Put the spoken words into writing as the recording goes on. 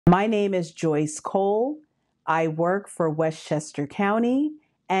My name is Joyce Cole. I work for Westchester County,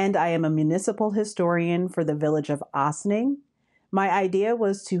 and I am a municipal historian for the village of Ossining. My idea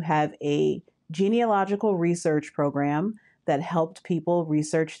was to have a genealogical research program that helped people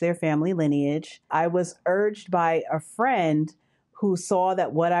research their family lineage. I was urged by a friend who saw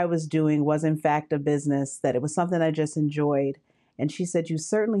that what I was doing was, in fact, a business, that it was something I just enjoyed. And she said, "You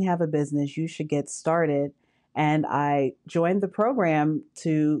certainly have a business. You should get started." And I joined the program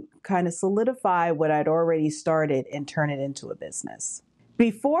to kind of solidify what I'd already started and turn it into a business.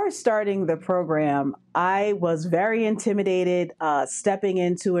 Before starting the program, I was very intimidated stepping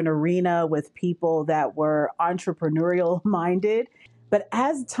into an arena with people that were entrepreneurial minded. But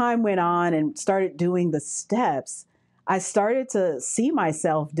as time went on and started doing the steps, I started to see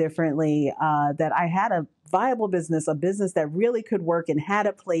myself differently, that I had a viable business, a business that really could work and had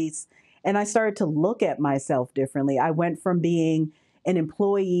a place. And I started to look at myself differently. I went from being an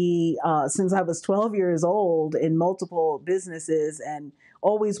employee since I was 12 years old in multiple businesses and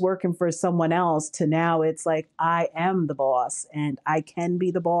always working for someone else to now it's like I am the boss and I can be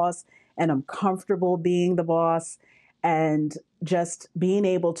the boss and I'm comfortable being the boss and just being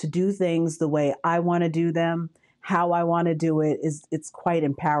able to do things the way I want to do them, how I want to do it it's quite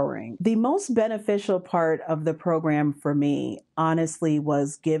empowering. The most beneficial part of the program for me, honestly,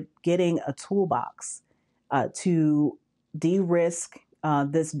 was getting a toolbox to de-risk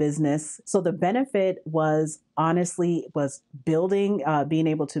this business. So the benefit was honestly was building, being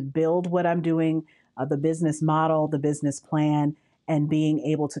able to build what I'm doing, the business model, the business plan, and being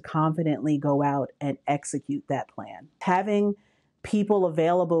able to confidently go out and execute that plan. Having people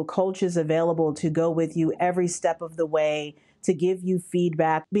available, coaches available to go with you every step of the way, to give you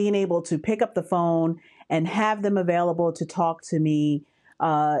feedback, being able to pick up the phone and have them available to talk to me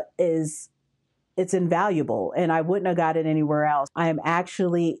it's invaluable, and I wouldn't have got it anywhere else. I am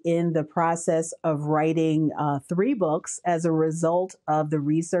actually in the process of writing 3 books as a result of the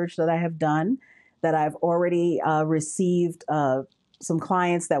research that I have done, that I've already received some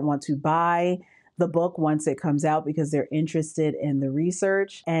clients that want to buy the book once it comes out because they're interested in the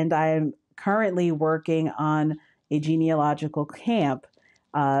research. And I am currently working on a genealogical camp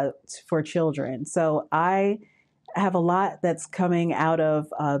for children. So I have a lot that's coming out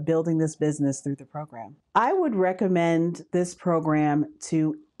of building this business through the program. I would recommend this program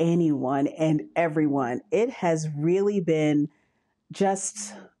to anyone and everyone. It has really been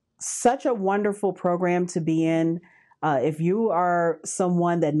just such a wonderful program to be in. If you are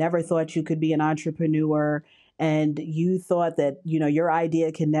someone that never thought you could be an entrepreneur and you thought that, your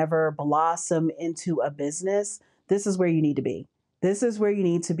idea can never blossom into a business, this is where you need to be. This is where you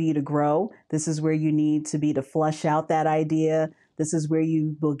need to be to grow. This is where you need to be to flesh out that idea. This is where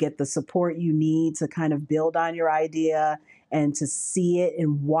you will get the support you need to kind of build on your idea and to see it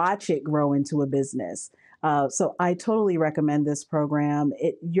and watch it grow into a business. So I totally recommend this program.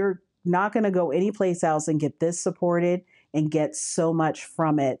 You're not going to go anyplace else and get this supported and get so much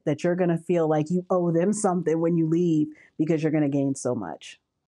from it that you're going to feel like you owe them something when you leave because you're going to gain so much.